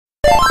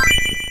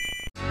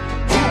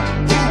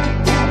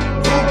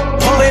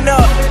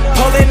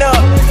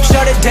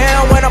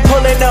down when I'm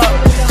pulling up.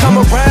 Come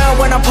around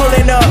when I'm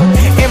pulling up.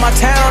 In my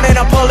town and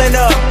I'm pulling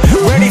up.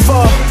 Ready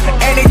for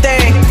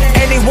anything,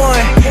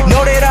 anyone.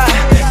 Know that I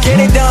get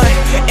it done.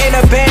 In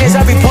the bands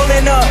I be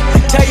pulling up.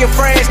 Tell your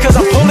friends cause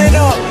I'm pulling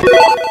up.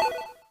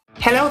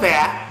 Hello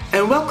there,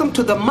 and welcome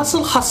to the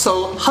Muscle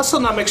Hustle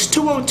Hustlenomics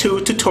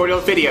 202 tutorial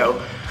video.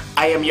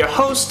 I am your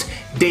host,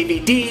 Davey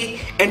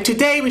D, and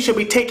today we shall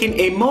be taking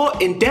a more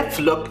in-depth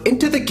look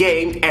into the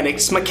game and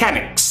its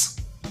mechanics.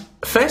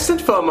 First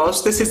and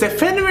foremost, this is a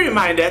friendly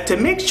reminder to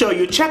make sure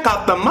you check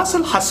out the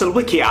Muscle Hustle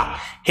Wiki.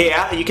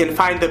 Here you can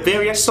find the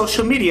various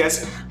social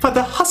medias for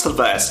the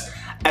Hustleverse,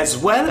 as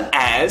well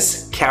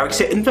as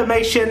character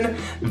information,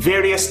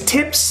 various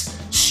tips,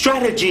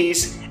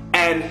 strategies,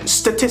 and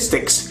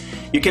statistics.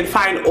 You can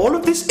find all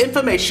of this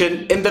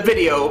information in the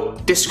video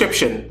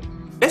description.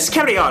 Let's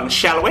carry on,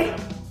 shall we?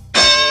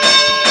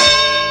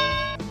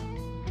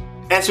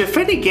 As with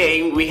any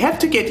game, we have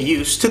to get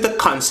used to the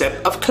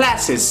concept of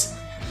classes.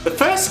 The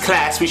first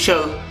class we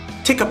shall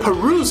take a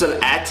perusal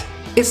at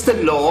is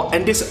the Law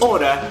and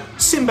Disorder,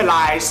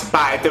 symbolized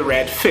by the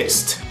red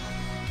fist.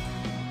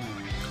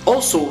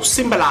 Also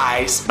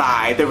symbolized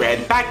by the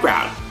red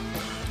background.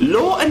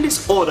 Law and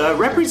Disorder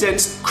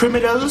represents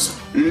criminals,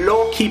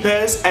 law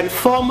keepers, and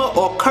former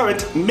or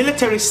current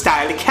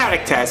military-style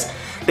characters.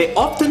 They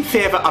often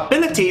favor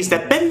abilities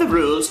that bend the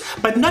rules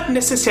but not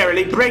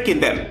necessarily breaking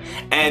them,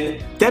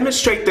 and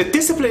demonstrate the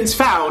disciplines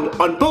found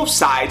on both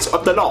sides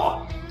of the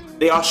law.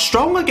 They are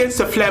strong against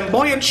the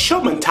flamboyant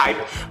showman type,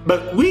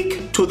 but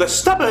weak to the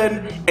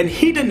stubborn and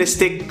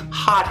hedonistic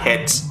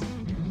hardheads.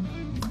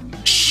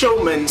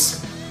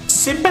 Showmans,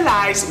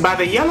 symbolized by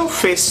the yellow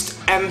fist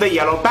and the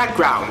yellow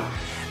background.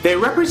 They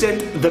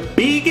represent the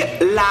big,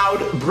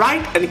 loud,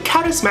 bright, and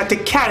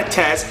charismatic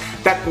characters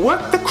that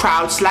work the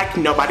crowds like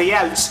nobody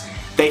else.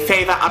 They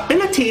favor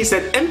abilities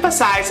that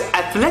emphasize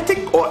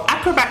athletic or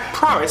acrobat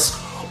prowess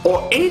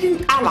or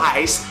aiding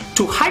allies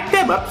to hype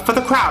them up for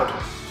the crowd.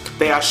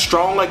 They are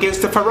strong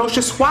against the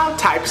ferocious wild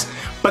types,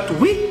 but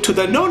weak to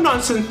the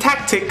no-nonsense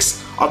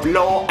tactics of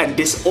Law and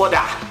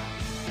Disorder.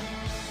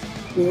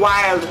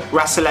 Wild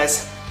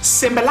wrestlers,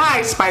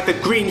 symbolized by the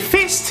green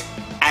fist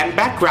and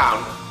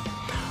background.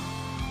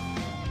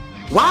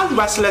 Wild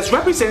wrestlers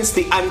represents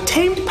the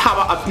untamed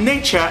power of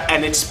nature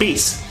and its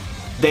beasts.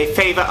 They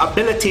favor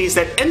abilities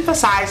that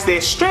emphasize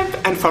their strength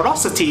and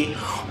ferocity,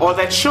 or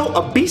that show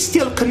a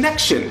bestial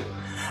connection.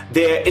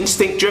 Their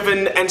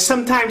instinct-driven and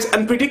sometimes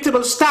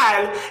unpredictable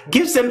style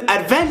gives them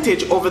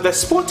advantage over the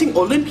sporting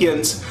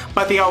Olympians,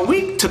 but they are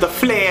weak to the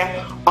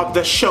flair of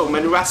the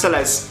showman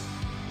wrestlers.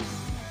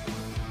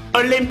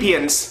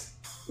 Olympians,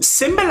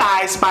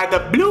 symbolized by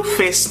the blue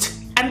fist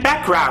and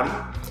background.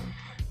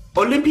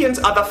 Olympians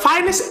are the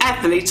finest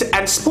athletes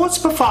and sports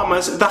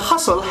performers the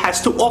hustle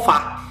has to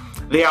offer.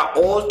 They are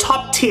all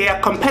top-tier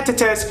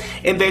competitors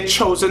in their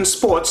chosen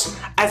sports,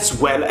 as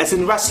well as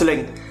in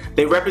wrestling.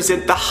 They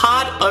represent the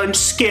hard-earned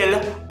skill,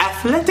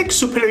 athletic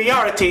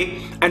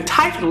superiority, and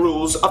tight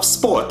rules of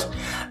sport.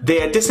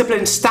 Their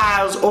disciplined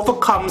styles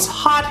overcomes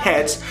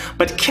hardheads,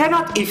 but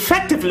cannot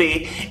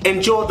effectively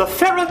endure the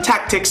feral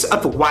tactics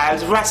of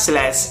wild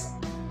wrestlers.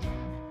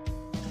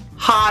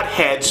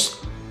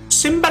 Hardheads,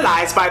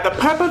 symbolized by the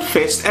purple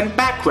fist and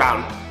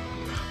background.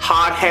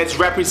 Hardheads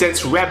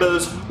represents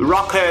rebels,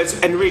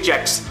 rockers, and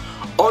rejects,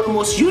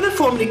 almost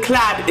uniformly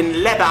clad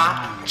in leather,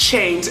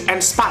 chains,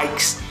 and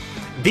spikes.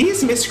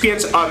 These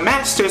miscreants are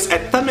masters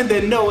at thumbing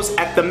their nose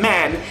at the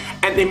man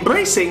and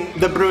embracing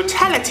the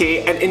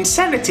brutality and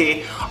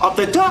insanity of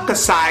the darker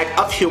side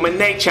of human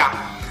nature.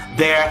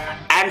 Their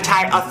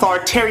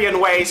anti-authoritarian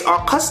ways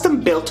are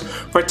custom built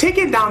for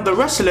taking down the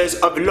wrestlers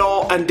of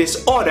Law and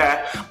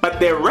Disorder, but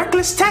their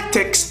reckless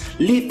tactics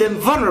leave them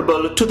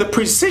vulnerable to the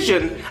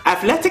precision,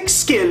 athletic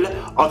skill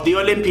of the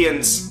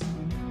Olympians.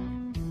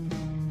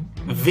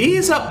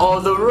 These are all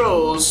the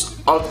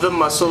roles of the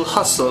Muscle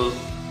Hustle.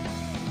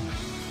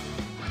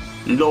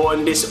 Law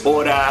and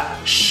Disorder,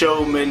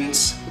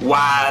 showmans,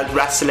 wild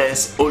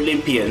wrestlers,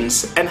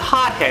 Olympians, and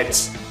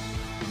hardheads.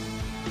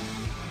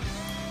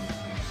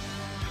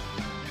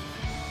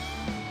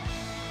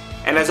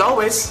 And as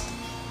always,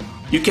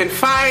 you can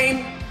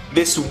find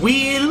this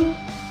wheel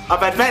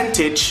of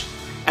advantage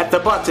at the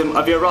bottom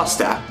of your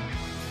roster.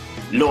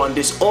 Law and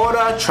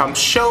Disorder trumps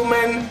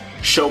showman,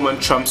 showman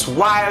trumps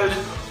wild,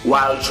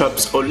 wild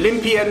trumps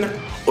Olympian,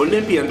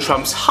 Olympian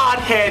trumps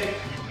hardhead,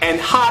 and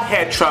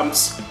hardhead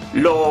trumps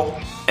Law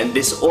and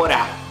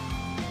Disorder.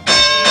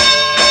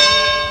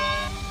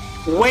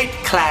 Weight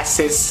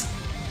classes.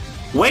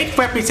 Weight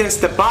represents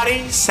the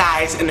body,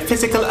 size, and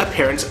physical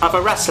appearance of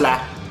a wrestler.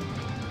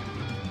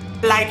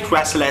 Light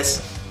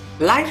wrestlers.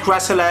 Light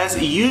wrestlers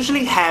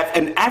usually have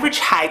an average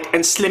height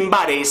and slim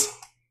bodies.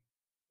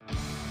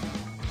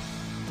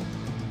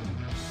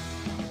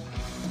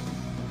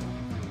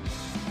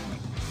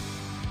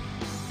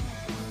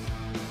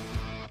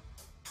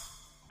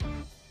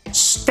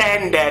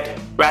 Standard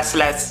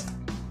wrestlers.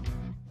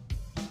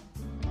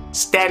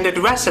 Standard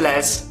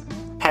wrestlers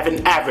have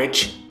an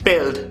average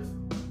build.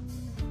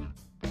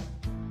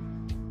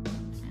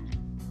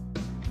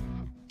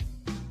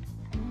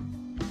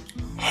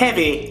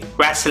 heavy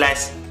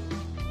wrestlers.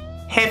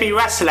 Heavy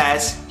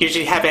wrestlers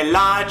usually have a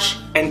large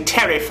and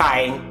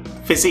terrifying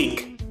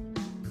physique.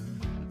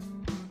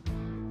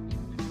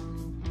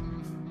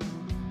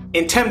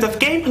 In terms of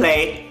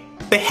gameplay,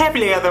 the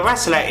heavier the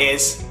wrestler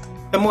is,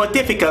 the more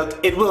difficult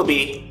it will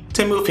be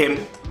to move him.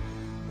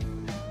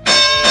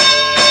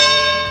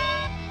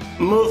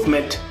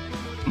 Movement.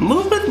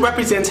 Movement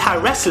represents how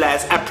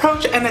wrestlers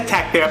approach and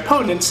attack their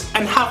opponents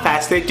and how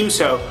fast they do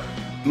so.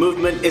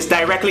 Movement is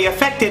directly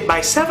affected by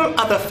several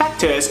other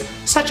factors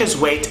such as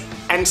weight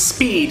and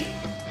speed.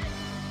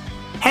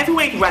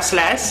 Heavyweight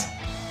wrestlers,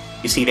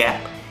 you see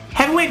there,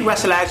 heavyweight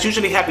wrestlers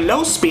usually have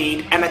low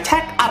speed and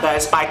attack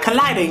others by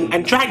colliding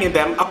and dragging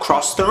them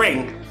across the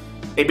ring.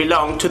 They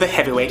belong to the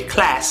heavyweight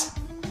class.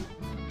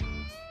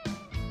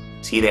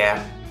 See there,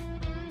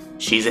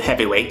 she's a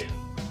heavyweight.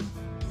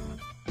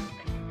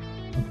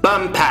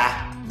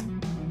 Bumper.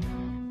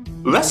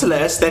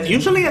 Wrestlers that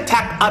usually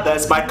attack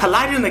others by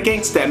colliding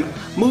against them,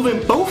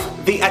 moving both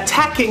the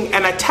attacking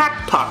and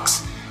attack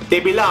pucks. They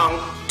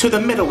belong to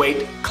the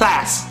middleweight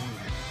class.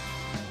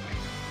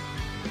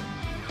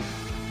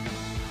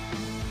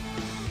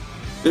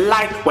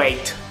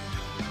 Lightweight.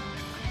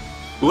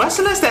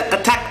 Wrestlers that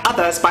attack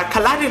others by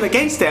colliding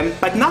against them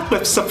but not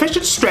with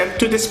sufficient strength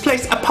to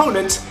displace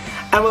opponents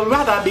and will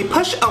rather be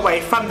pushed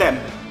away from them.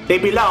 They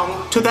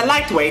belong to the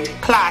lightweight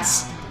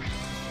class.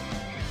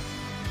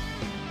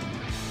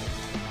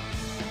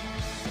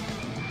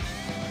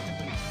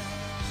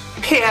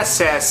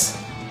 Piercers.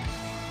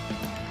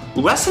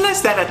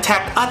 Wrestlers that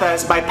attack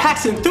others by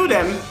passing through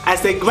them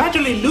as they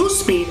gradually lose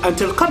speed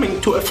until coming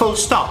to a full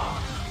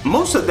stop.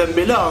 Most of them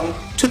belong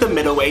to the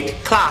middleweight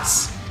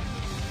class.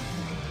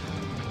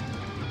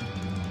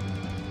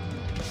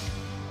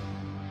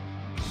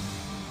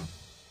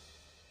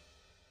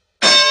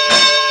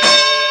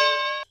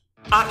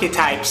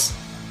 Archetypes.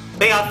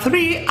 There are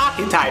 3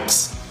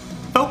 archetypes: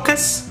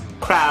 focus,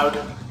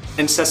 crowd,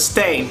 and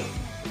sustain.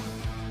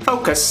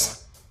 Focus.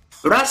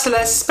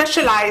 Wrestlers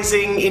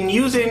specializing in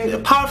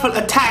using powerful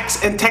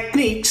attacks and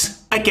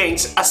techniques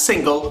against a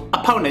single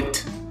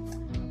opponent.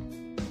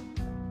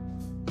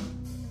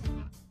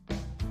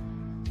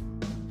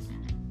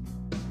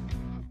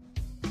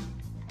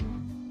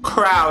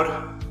 Crowd.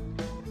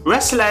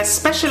 Wrestlers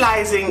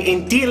specializing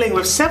in dealing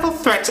with several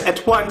threats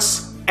at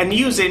once and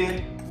using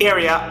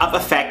area of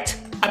effect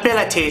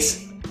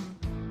abilities.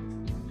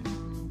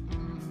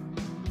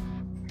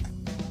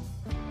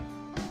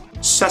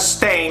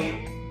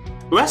 Sustain.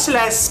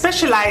 Wrestlers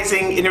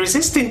specializing in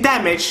resisting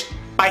damage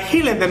by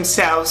healing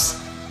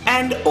themselves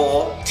and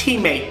or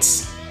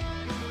teammates.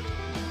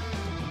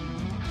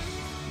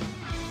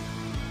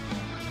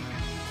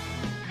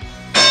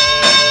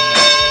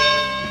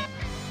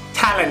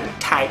 Talent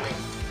type.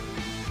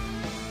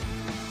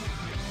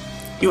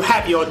 You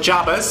have your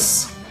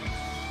jobbers,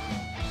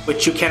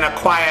 which you can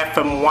acquire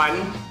from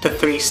 1 to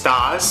 3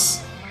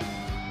 stars,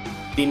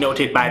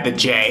 denoted by the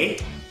J.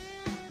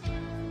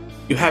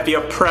 You have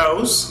your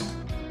pros,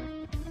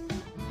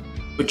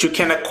 which you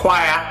can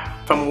acquire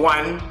from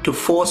 1 to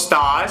 4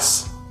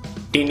 stars,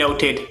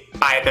 denoted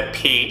by the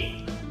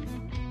P.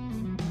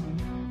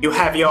 You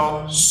have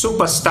your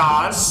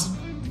superstars,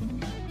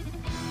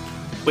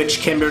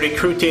 which can be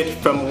recruited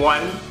from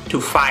 1 to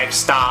 5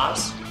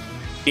 stars,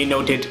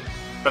 denoted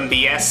from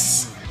the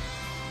S.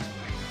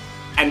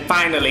 And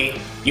finally,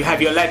 you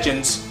have your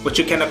legends, which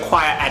you can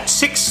acquire at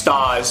 6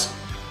 stars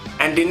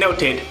and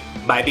denoted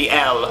by the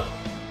L.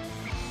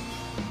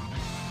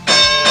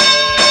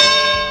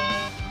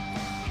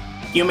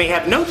 You may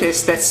have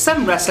noticed that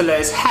some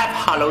wrestlers have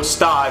hollow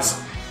stars.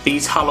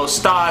 These hollow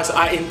stars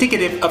are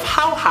indicative of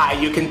how high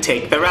you can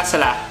take the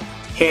wrestler.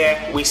 Here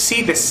we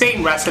see the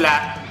same wrestler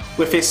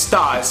with his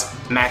stars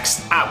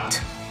maxed out.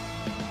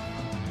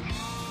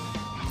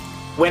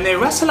 When a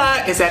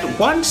wrestler is at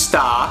 1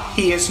 star,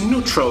 he is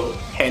neutral,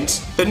 hence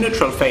the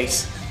neutral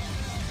face.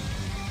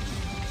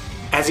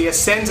 As he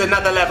ascends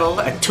another level,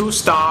 at 2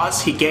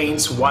 stars he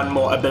gains 1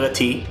 more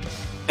ability,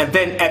 and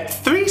then at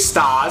 3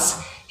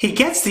 stars he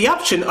gets the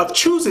option of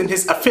choosing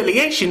his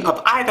affiliation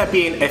of either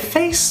being a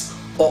face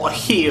or a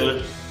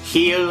heel.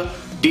 Heel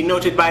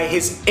denoted by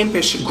his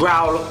impish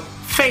growl,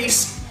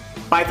 face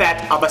by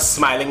that of a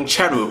smiling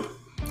cherub.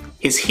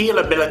 His heel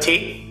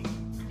ability,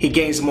 he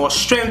gains more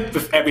strength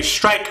with every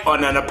strike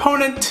on an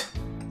opponent.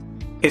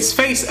 His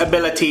face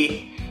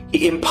ability,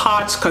 he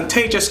imparts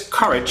contagious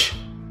courage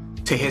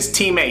to his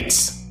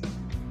teammates.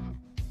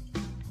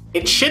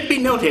 It should be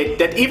noted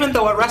that even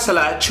though a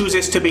wrestler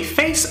chooses to be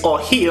face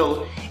or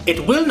heel, it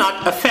will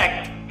not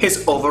affect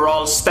his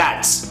overall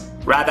stats.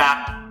 Rather,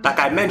 like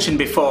I mentioned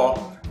before,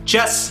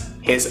 just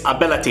his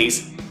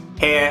abilities.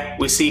 Here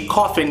we see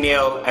Coffin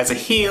Nail as a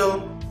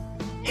heel.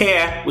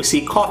 Here we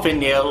see Coffin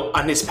Nail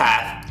on his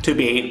path to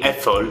being a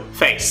full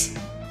face.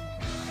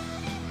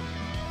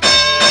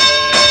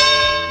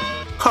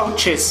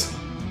 Coaches.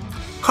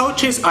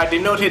 Coaches are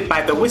denoted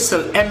by the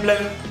whistle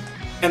emblem,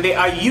 and they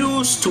are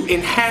used to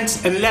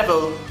enhance and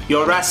level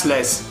your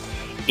wrestlers.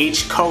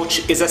 Each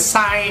coach is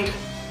assigned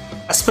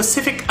a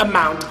specific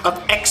amount of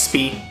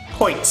XP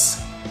points.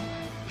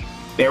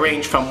 They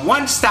range from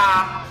 1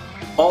 star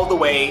all the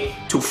way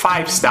to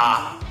 5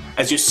 star.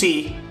 As you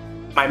see,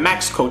 my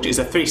max coach is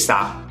a 3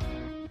 star.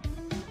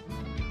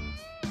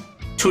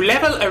 To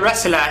level a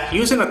wrestler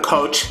using a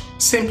coach,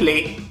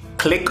 simply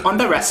click on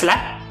the wrestler,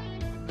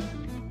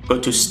 go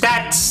to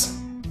stats,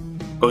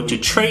 go to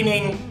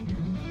training,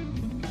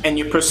 and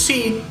you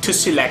proceed to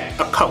select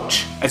a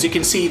coach. As you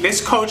can see,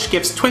 this coach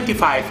gives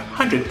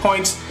 2,500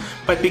 points,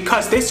 but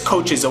because this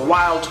coach is a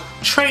wild,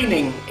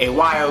 training a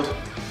wild,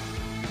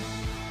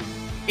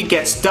 it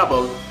gets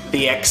double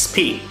the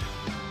XP.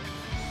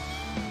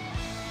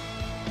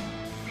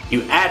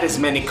 You add as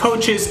many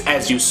coaches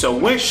as you so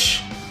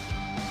wish.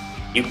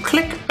 You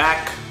click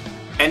back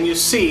and you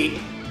see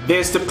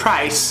there's the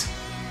price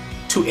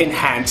to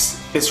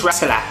enhance this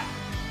wrestler.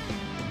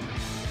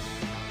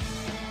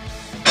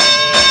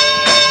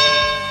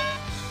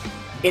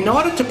 In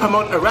order to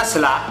promote a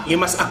wrestler, you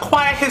must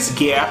acquire his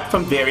gear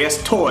from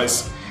various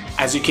tours.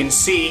 As you can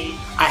see,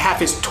 I have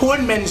his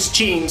torn men's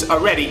jeans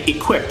already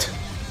equipped.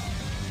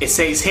 It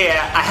says here,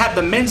 I have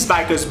the men's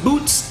biker's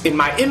boots in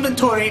my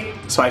inventory,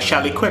 so I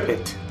shall equip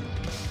it.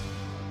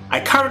 I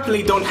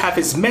currently don't have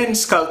his men's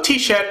skull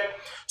t-shirt,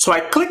 so I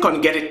click on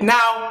get it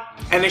now,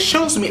 and it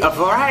shows me a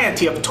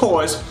variety of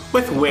tours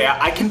with where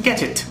I can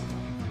get it.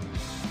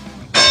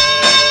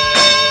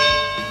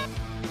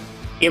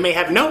 You may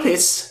have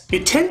noticed you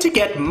tend to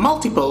get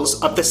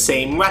multiples of the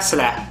same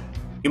wrestler.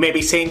 You may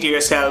be saying to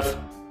yourself,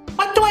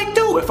 what do I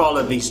do with all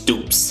of these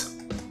dupes?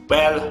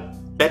 Well,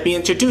 let me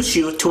introduce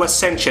you to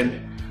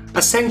Ascension.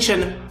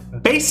 Ascension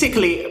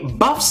basically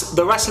buffs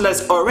the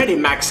wrestler's already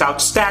maxed out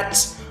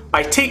stats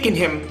by taking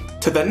him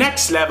to the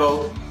next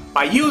level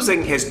by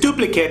using his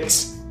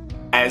duplicates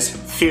as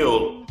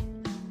fuel.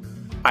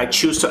 If I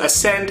choose to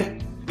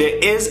ascend, there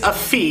is a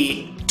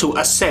fee to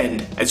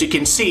ascend. As you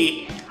can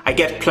see, I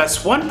get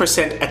plus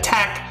 1%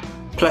 attack,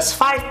 plus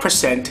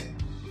 5%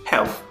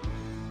 health.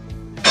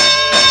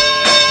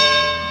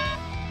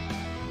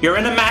 You're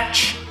in a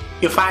match,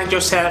 you find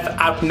yourself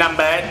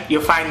outnumbered,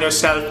 you find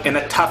yourself in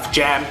a tough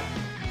jam,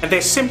 and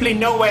there's simply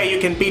no way you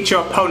can beat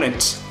your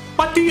opponent.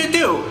 What do?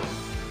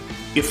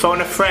 You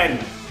phone a friend.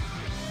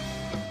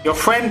 Your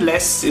friend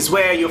list is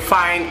where you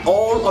find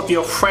all of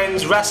your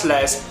friends'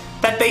 wrestlers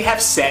that they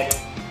have set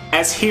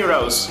as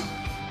heroes.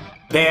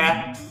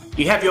 There,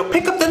 you have your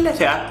pick of the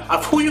litter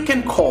of who you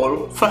can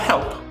call for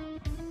help.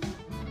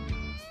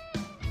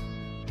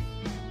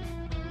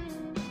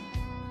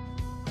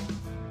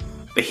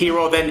 The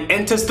hero then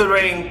enters the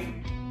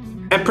ring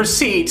and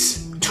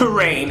proceeds to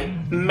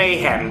rain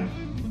mayhem,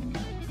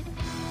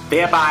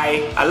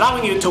 thereby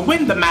allowing you to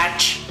win the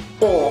match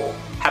or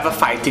have a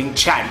fighting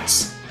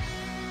chance.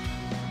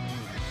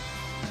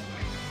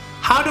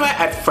 How do I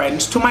add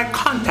friends to my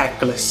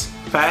contact list?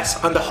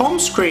 First, on the home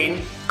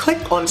screen,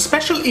 click on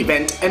Special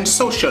Event and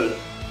Social.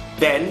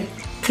 Then,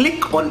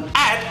 click on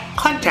Add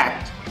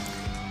Contact.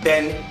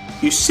 Then,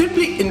 you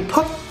simply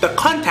input the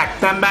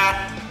contact number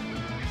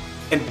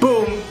and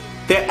boom,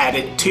 they're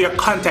added to your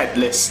contact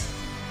list.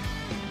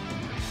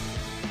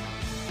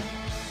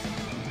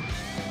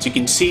 As you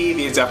can see,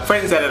 these are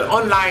friends that are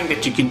online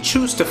that you can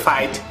choose to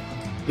fight.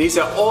 These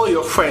are all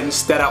your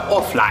friends that are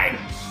offline.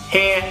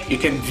 Here, you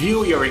can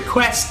view your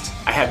request.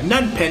 I have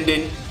none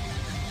pending.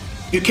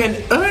 You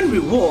can earn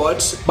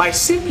rewards by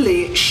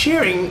simply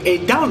sharing a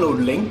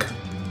download link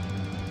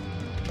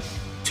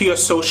to your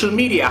social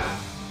media.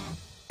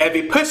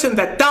 Every person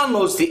that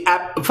downloads the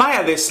app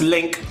via this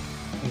link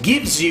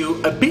gives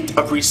you a bit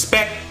of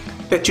respect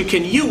that you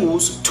can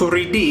use to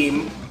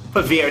redeem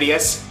for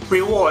various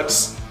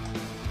rewards.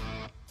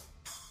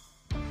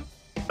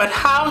 But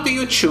how do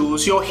you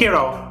choose your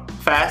hero?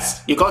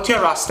 First, you go to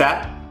your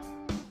roster,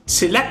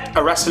 select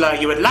a wrestler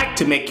you would like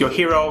to make your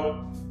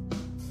hero,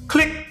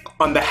 click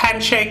on the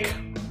handshake.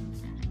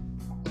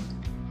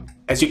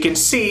 As you can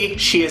see,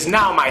 she is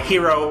now my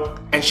hero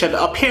and shall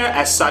appear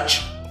as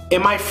such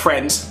in my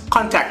friends'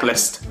 contact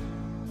list.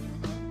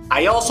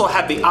 I also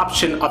have the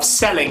option of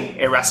selling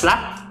a wrestler,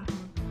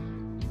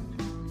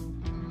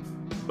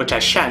 which I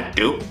shan't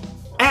do,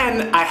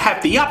 and I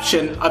have the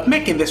option of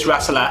making this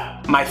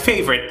wrestler my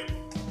favorite,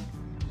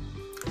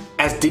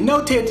 as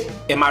denoted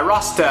in my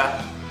roster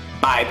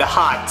by the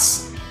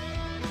hearts.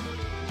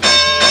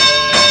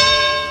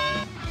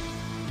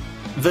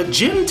 The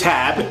gym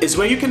tab is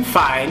where you can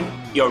find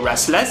your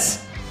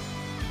wrestlers,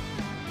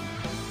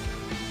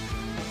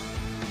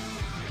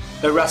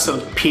 the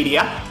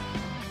Wrestlepedia,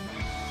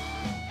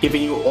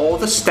 giving you all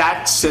the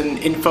stats and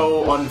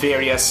info on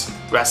various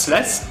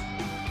wrestlers,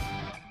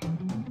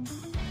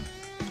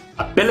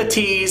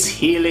 abilities,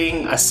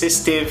 healing,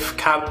 assistive,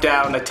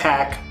 countdown,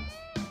 attack,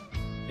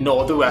 and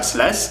all the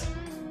wrestlers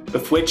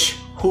with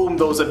whom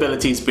those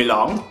abilities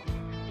belong,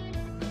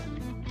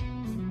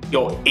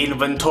 your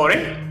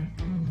inventory,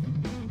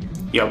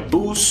 your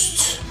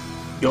boost,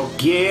 your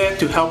gear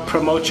to help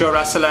promote your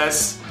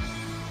wrestlers,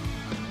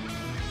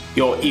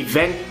 your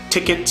event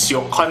tickets,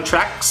 your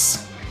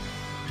contracts,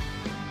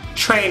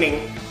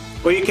 training,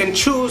 where you can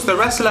choose the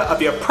wrestler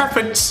of your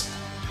preference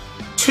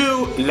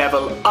to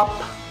level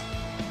up,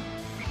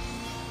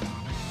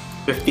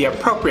 with the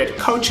appropriate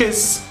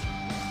coaches.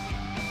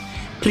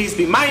 Please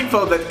be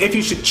mindful that if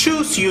you should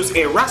choose to use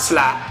a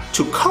wrestler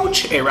to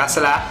coach a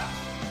wrestler,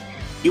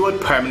 you would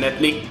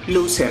permanently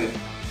lose him.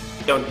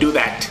 Don't do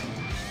that.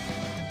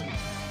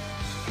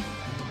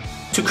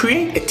 To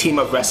create a team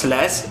of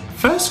wrestlers,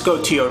 first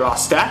go to your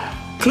roster,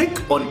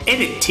 click on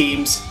Edit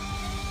Teams,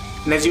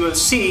 and as you will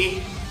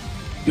see,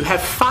 you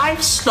have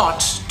 5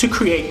 slots to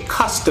create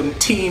custom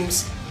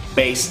teams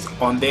based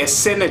on their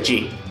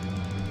synergy.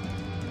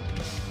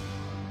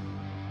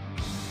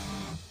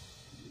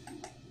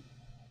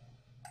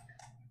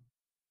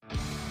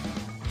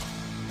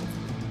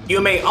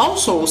 You may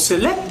also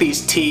select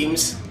these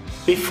teams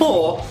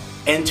before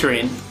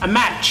entering a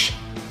match.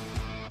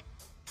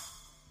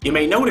 You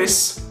may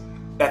notice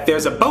that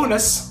there's a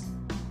bonus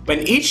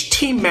when each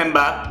team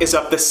member is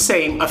of the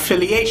same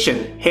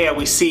affiliation. Here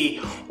we see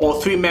all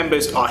 3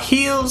 members are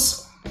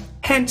heels,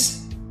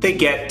 hence they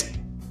get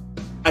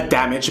a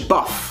damage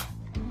buff.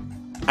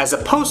 As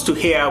opposed to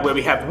here where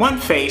we have 1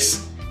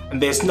 face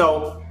and there's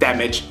no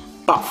damage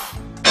buff.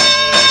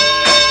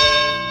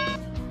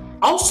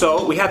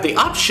 Also, we have the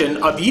option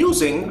of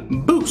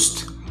using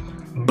Boost.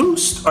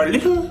 Boost are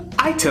little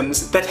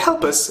items that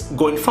help us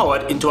going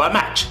forward into our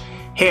match.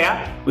 Here,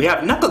 we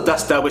have Knuckle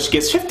Duster, which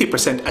gives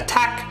 50%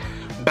 attack,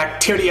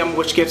 Bacterium,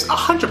 which gives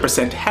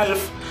 100%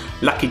 health,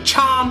 Lucky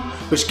Charm,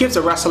 which gives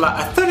a wrestler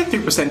a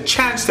 33%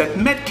 chance that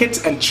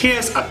medkits and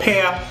chairs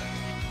appear,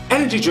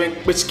 Energy Drink,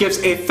 which gives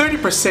a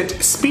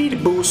 30%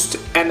 speed boost,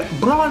 and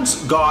Bronze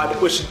Guard,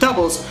 which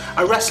doubles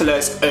a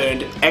wrestler's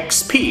earned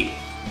XP.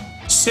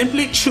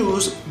 Simply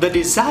choose the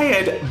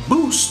desired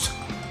boost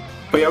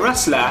for your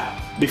wrestler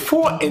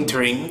before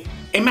entering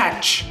a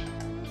match.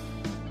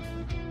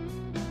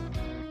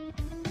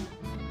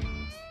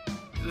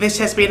 This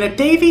has been a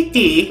Davey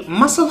D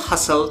Muscle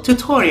Hustle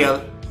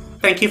tutorial.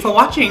 Thank you for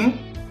watching.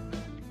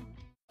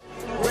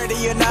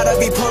 Ready or not, I'll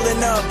be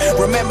pulling up.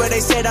 Remember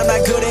they said I'm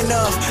not good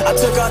enough. I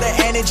took all the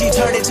energy,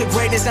 turned it to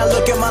greatness. Now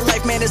look at my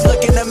life, man, it's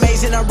looking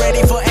amazing. I'm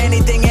ready for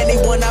anything,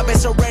 anyone